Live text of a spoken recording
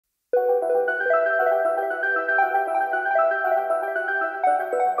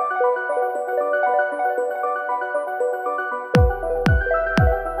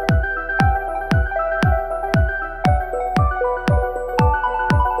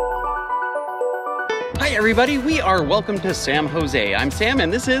everybody, we are welcome to Sam Jose. I'm Sam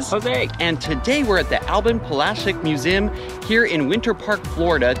and this is Jose. And today we're at the Albin Polasek Museum here in Winter Park,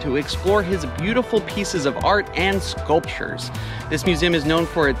 Florida to explore his beautiful pieces of art and sculptures. This museum is known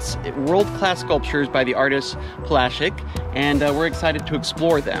for its world-class sculptures by the artist Polasek, and we're excited to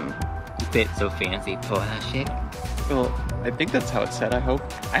explore them. Is it so fancy, Polasek? Well, I think that's how it's said, I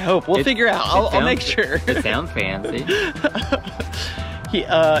hope. We'll figure out. I'll make sure. It sounds fancy.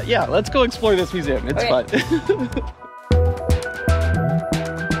 Yeah, let's go explore this museum. It's fun.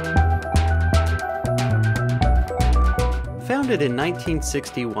 Founded in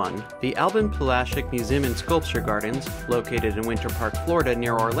 1961, the Albin Polasek Museum and Sculpture Gardens, located in Winter Park, Florida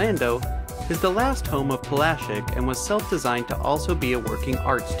near Orlando, is the last home of Polasek and was self-designed to also be a working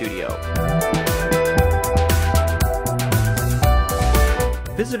art studio.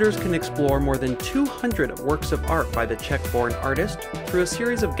 Visitors can explore more than 200 works of art by the Czech-born artist through a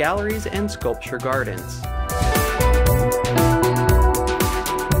series of galleries and sculpture gardens.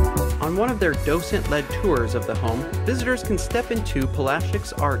 On one of their docent-led tours of the home, visitors can step into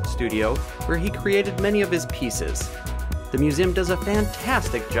Polasek's art studio, where he created many of his pieces. The museum does a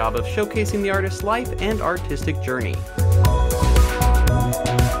fantastic job of showcasing the artist's life and artistic journey.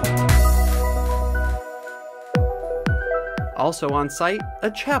 Also on site,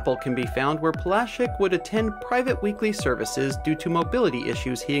 a chapel can be found where Polasek would attend private weekly services due to mobility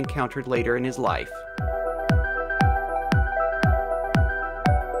issues he encountered later in his life.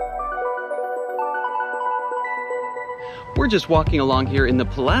 We're just walking along here in the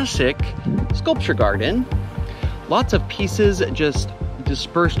Polasek Sculpture Garden. Lots of pieces just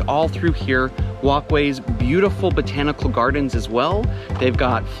dispersed all through here. Walkways, beautiful botanical gardens as well. They've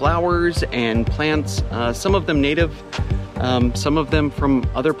got flowers and plants, some of them native, some of them from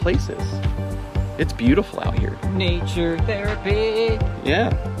other places. It's beautiful out here. Nature therapy.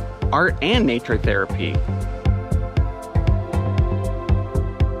 Yeah, art and nature therapy.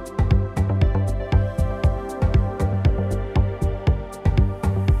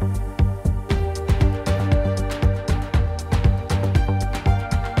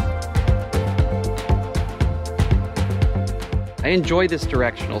 I enjoy this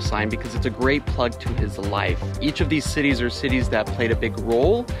directional sign because it's a great plug to his life. Each of these cities are cities that played a big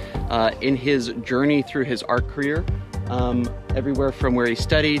role in his journey through his art career, everywhere from where he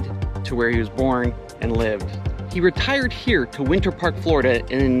studied to where he was born and lived. He retired here to Winter Park, Florida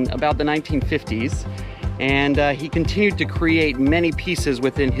in about the 1950s, and he continued to create many pieces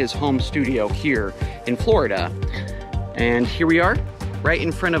within his home studio here in Florida. And here we are, right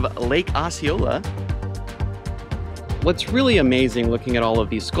in front of Lake Osceola. What's really amazing looking at all of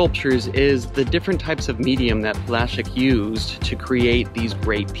these sculptures is the different types of medium that Polasek used to create these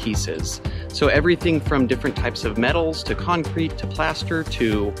great pieces. So everything from different types of metals to concrete to plaster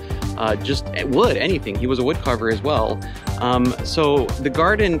to just wood, anything. He was a wood carver as well. So the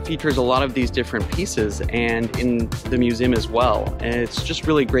garden features a lot of these different pieces, and in the museum as well. And it's just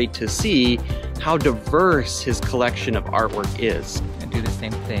really great to see how diverse his collection of artwork is. I do the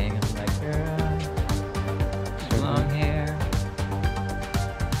same thing. I'm like, long hair.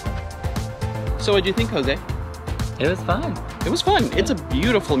 So what did you think, Jose? It was fun. It was fun. It's a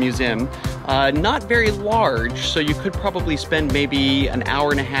beautiful museum. Not very large, so you could probably spend maybe an hour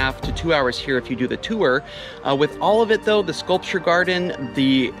and a half to 2 hours here if you do the tour. With all of it though, the sculpture garden,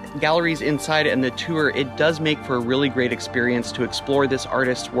 the galleries inside and the tour, it does make for a really great experience to explore this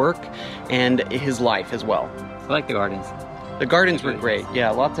artist's work and his life as well. I like the gardens. The gardens were great,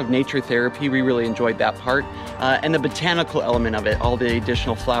 yeah, lots of nature therapy. We really enjoyed that part. And the botanical element of it, all the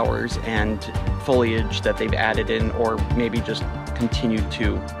additional flowers and foliage that they've added in, or maybe just continued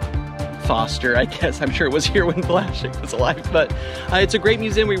to foster, I guess. I'm sure it was here when Polasek was alive, but it's a great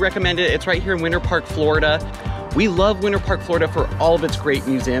museum. We recommend it. It's right here in Winter Park, Florida. We love Winter Park, Florida for all of its great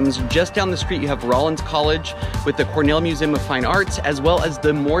museums. Just down the street you have Rollins College with the Cornell Museum of Fine Arts, as well as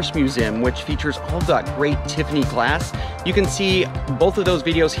the Morse Museum, which features all of that great Tiffany glass. You can see both of those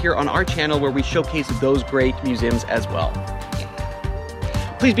videos here on our channel where we showcase those great museums as well.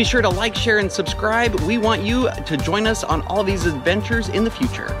 Please be sure to like, share, and subscribe. We want you to join us on all these adventures in the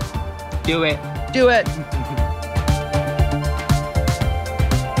future. Do it. Do it.